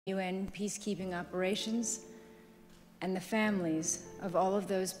UN peacekeeping operations and the families of all of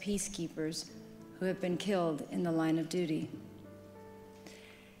those peacekeepers who have been killed in the line of duty.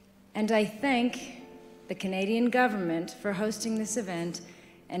 And I thank the Canadian government for hosting this event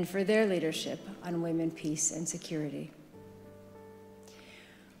and for their leadership on women, peace, and security.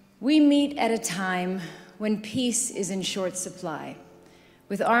 We meet at a time when peace is in short supply,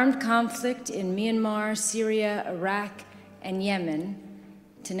 with armed conflict in Myanmar, Syria, Iraq, and Yemen,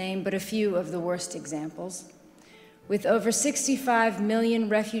 to name but a few of the worst examples, with over 65 million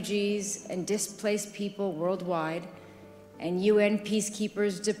refugees and displaced people worldwide, and UN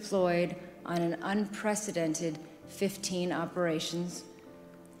peacekeepers deployed on an unprecedented 15 operations.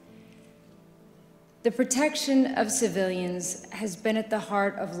 The protection of civilians has been at the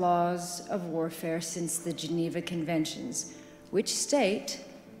heart of laws of warfare since the Geneva Conventions, which state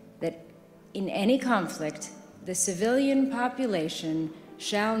that in any conflict, the civilian population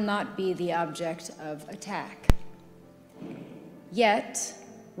shall not be the object of attack. Yet,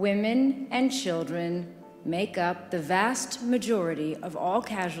 women and children make up the vast majority of all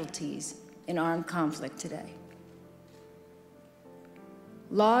casualties in armed conflict today.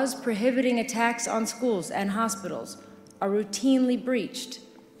 Laws prohibiting attacks on schools and hospitals are routinely breached,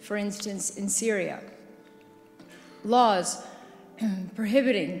 for instance, in Syria. Laws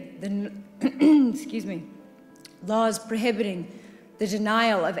prohibiting the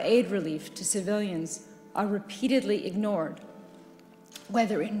denial of aid relief to civilians are repeatedly ignored,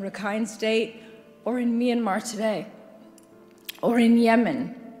 whether in Rakhine State or in Myanmar today, or in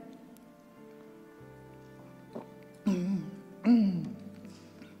Yemen.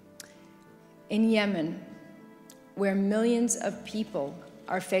 In Yemen, where millions of people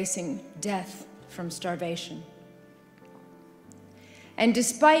are facing death from starvation. And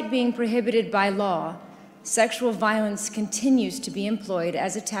despite being prohibited by law, sexual violence continues to be employed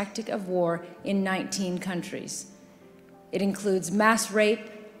as a tactic of war in 19 countries. It includes mass rape,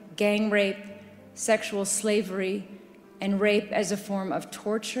 gang rape, sexual slavery, and rape as a form of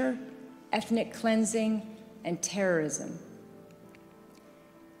torture, ethnic cleansing, and terrorism.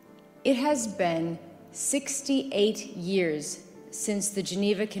 It has been 68 years since the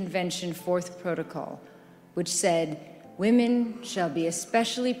Geneva Convention Fourth Protocol, which said, "Women shall be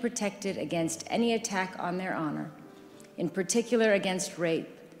especially protected against any attack on their honor, in particular against rape,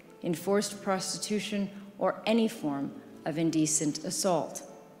 enforced prostitution, or any form of indecent assault."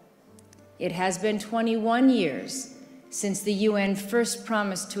 It has been 21 years since the UN first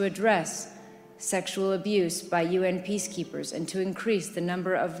promised to address sexual abuse by UN peacekeepers and to increase the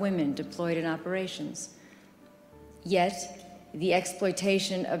number of women deployed in operations. Yet, the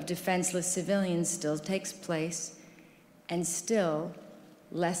exploitation of defenseless civilians still takes place, and still,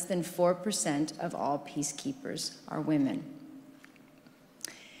 less than 4% of all peacekeepers are women.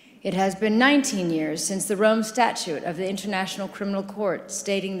 It has been 19 years since the Rome Statute of the International Criminal Court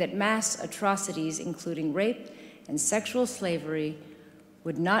stating that mass atrocities, including rape and sexual slavery,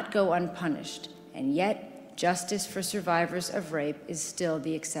 would not go unpunished, and yet justice for survivors of rape is still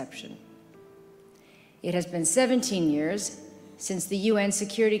the exception. It has been 17 years since the UN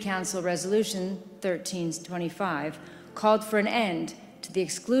Security Council Resolution 1325 called for an end to the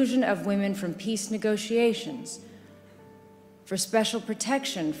exclusion of women from peace negotiations, for special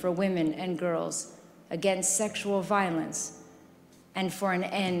protection for women and girls against sexual violence, and for an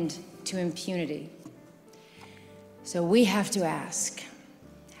end to impunity. So we have to ask,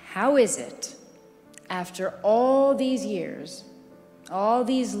 how is it, after all these years, all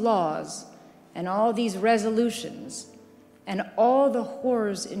these laws, and all these resolutions, and all the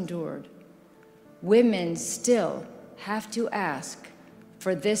horrors endured, women still have to ask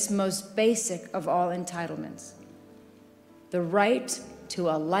for this most basic of all entitlements, the right to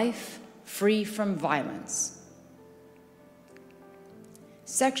a life free from violence?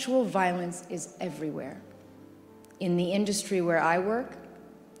 Sexual violence is everywhere. In the industry where I work,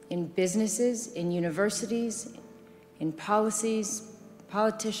 in businesses, in universities, in policies,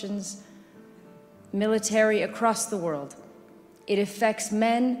 politicians, military across the world. It affects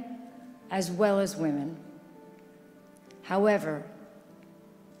men as well as women. However,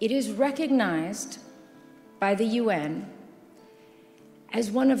 it is recognized by the UN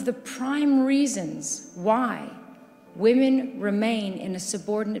as one of the prime reasons why women remain in a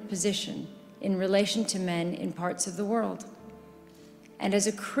subordinate position in relation to men in parts of the world, and as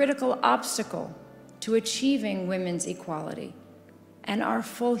a critical obstacle to achieving women's equality and our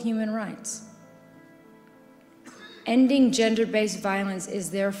full human rights. Ending gender-based violence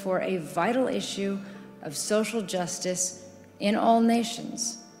is therefore a vital issue of social justice in all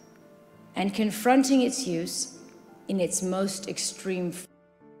nations, and confronting its use in its most extreme form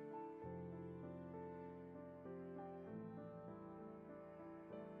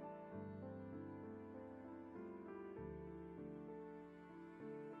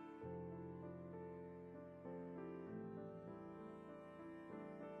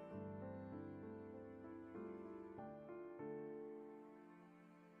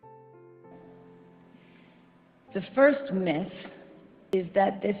The first myth is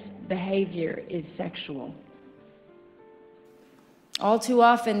that this behavior is sexual. All too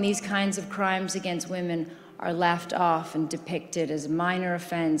often, these kinds of crimes against women are laughed off and depicted as minor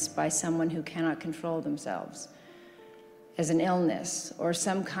offense by someone who cannot control themselves, as an illness or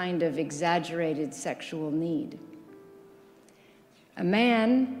some kind of exaggerated sexual need. A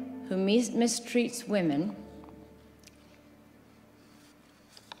man who mistreats women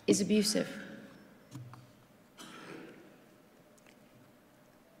is abusive.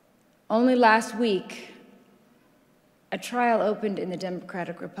 Only last week, a trial opened in the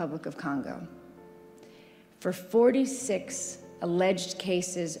Democratic Republic of Congo for 46 alleged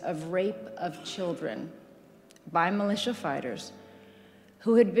cases of rape of children by militia fighters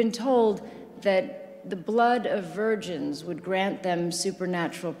who had been told that the blood of virgins would grant them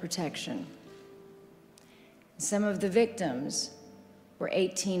supernatural protection. Some of the victims were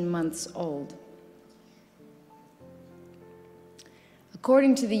 18 months old.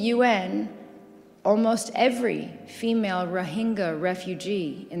 According to the UN, almost every female Rohingya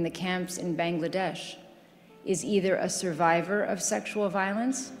refugee in the camps in Bangladesh is either a survivor of sexual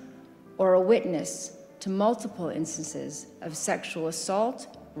violence or a witness to multiple instances of sexual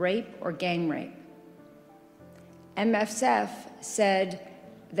assault, rape, or gang rape. MSF said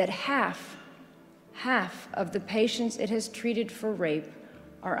that half of the patients it has treated for rape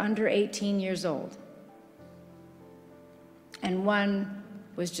are under 18 years old, and one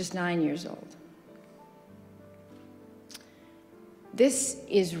was just 9 years old. This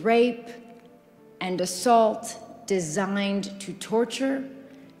is rape and assault designed to torture,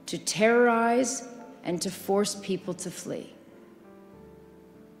 to terrorize, and to force people to flee.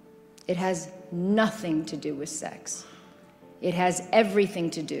 It has nothing to do with sex. It has everything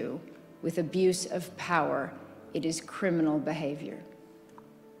to do with abuse of power. It is criminal behavior.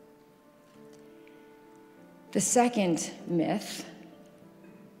 The second myth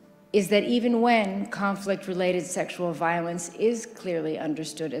is that even when conflict-related sexual violence is clearly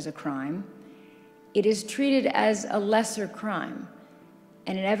understood as a crime, it is treated as a lesser crime,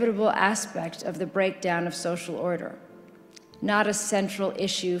 an inevitable aspect of the breakdown of social order, not a central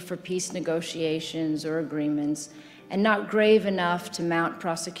issue for peace negotiations or agreements, and not grave enough to mount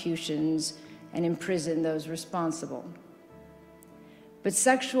prosecutions and imprison those responsible. But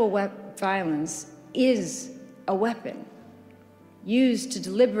sexual violence is a weapon used to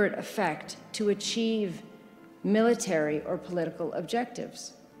deliberate effect to achieve military or political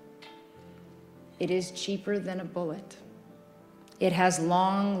objectives. It is cheaper than a bullet. It has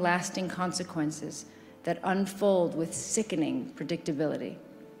long-lasting consequences that unfold with sickening predictability.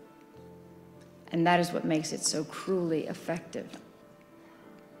 And that is what makes it so cruelly effective.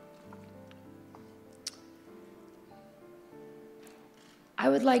 I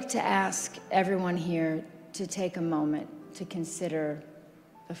would like to ask everyone here to take a moment to consider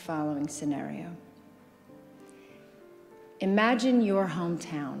the following scenario. Imagine your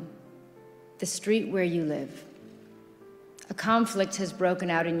hometown, the street where you live. A conflict has broken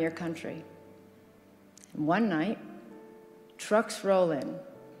out in your country. And one night, trucks roll in,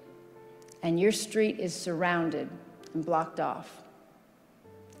 and your street is surrounded and blocked off.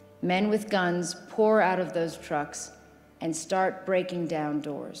 Men with guns pour out of those trucks and start breaking down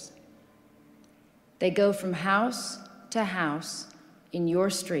doors. They go from house to house in your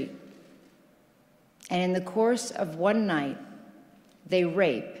street. And in the course of one night, they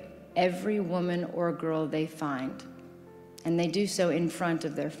rape every woman or girl they find. And they do so in front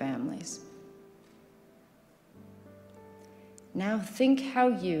of their families. Now think how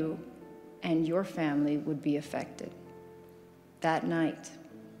you and your family would be affected that night,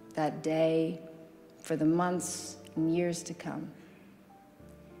 that day, for the months and years to come.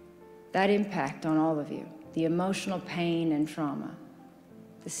 That impact on all of you, the emotional pain and trauma,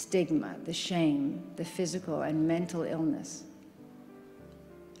 the stigma, the shame, the physical and mental illness.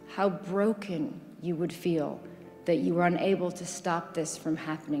 How broken you would feel that you were unable to stop this from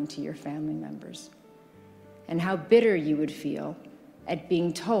happening to your family members. And how bitter you would feel at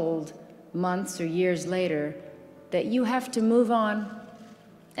being told months or years later that you have to move on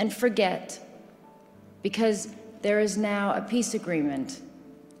and forget because there is now a peace agreement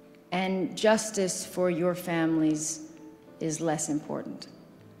and justice for your families is less important.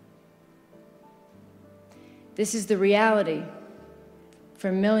 This is the reality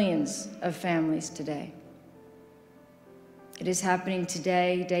for millions of families today. It is happening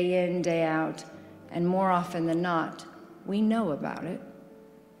today, day in, day out, and more often than not, we know about it.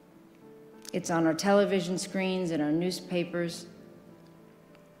 It's on our television screens and our newspapers.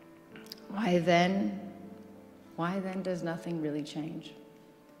 Why then does nothing really change?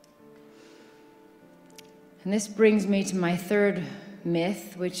 And this brings me to my third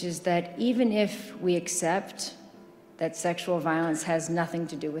myth, which is that even if we accept that sexual violence has nothing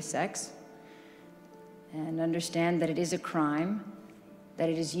to do with sex, and understand that it is a crime, that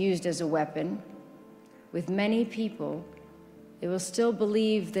it is used as a weapon, with many people, they will still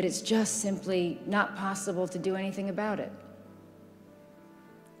believe that it's just simply not possible to do anything about it.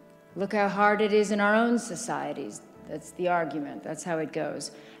 Look how hard it is in our own societies. That's the argument. That's how it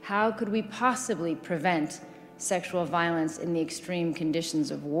goes. How could we possibly prevent sexual violence in the extreme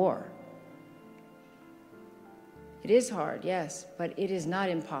conditions of war? It is hard, yes, but it is not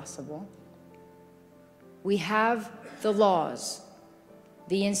impossible. We have the laws,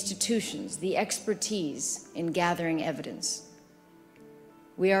 the institutions, the expertise in gathering evidence.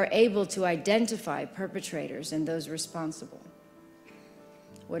 We are able to identify perpetrators and those responsible.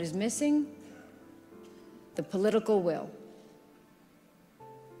 What is missing? The political will.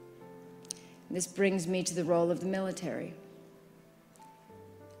 This brings me to the role of the military.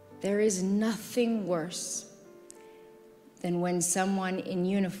 There is nothing worse than when someone in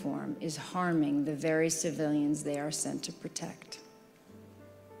uniform is harming the very civilians they are sent to protect.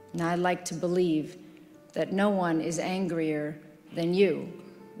 And I'd like to believe that no one is angrier than you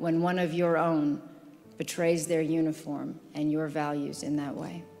when one of your own betrays their uniform and your values in that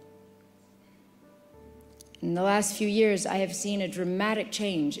way. In the last few years, I have seen a dramatic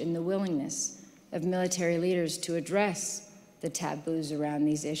change in the willingness of military leaders to address the taboos around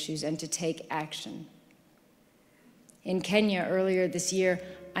these issues and to take action. In Kenya earlier this year,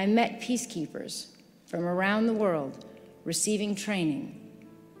 I met peacekeepers from around the world receiving training,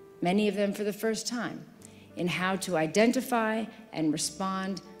 many of them for the first time, in how to identify and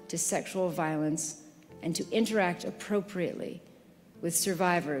respond to sexual violence and to interact appropriately with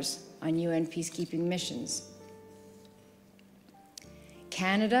survivors on UN peacekeeping missions.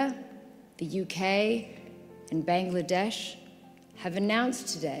 Canada, the UK, and Bangladesh have announced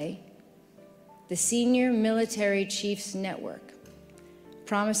today the Senior Military Chiefs Network,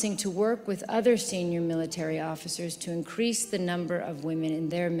 promising to work with other senior military officers to increase the number of women in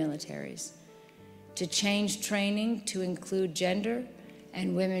their militaries, to change training to include gender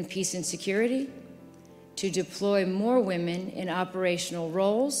and women, peace and security, to deploy more women in operational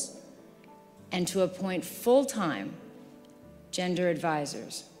roles, and to appoint full-time gender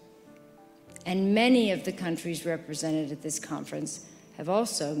advisors. And many of the countries represented at this conference have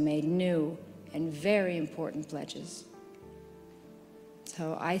also made new and very important pledges.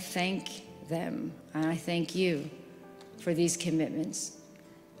 So I thank them, and I thank you for these commitments.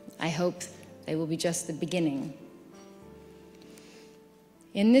 I hope they will be just the beginning.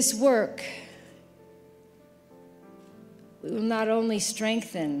 In this work, we will not only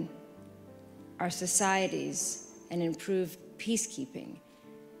strengthen our societies and improve peacekeeping,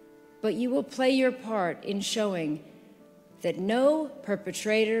 but you will play your part in showing that no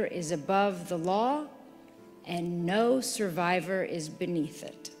perpetrator is above the law and no survivor is beneath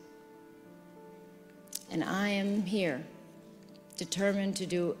it. And I am here, determined to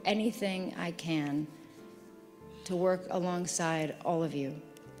do anything I can to work alongside all of you.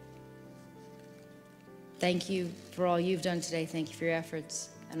 Thank you for all you've done today. Thank you for your efforts,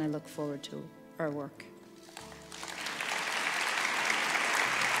 and I look forward to our work.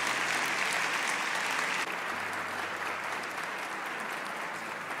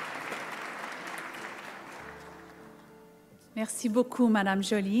 Merci beaucoup, Madame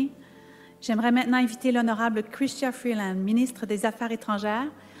Jolie. J'aimerais maintenant inviter l'honorable Chrystia Freeland, ministre des Affaires étrangères,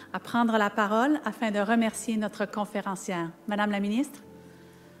 à prendre la parole afin de remercier notre conférencière. Madame la ministre.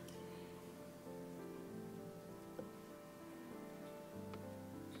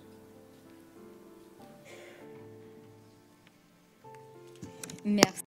 Merci.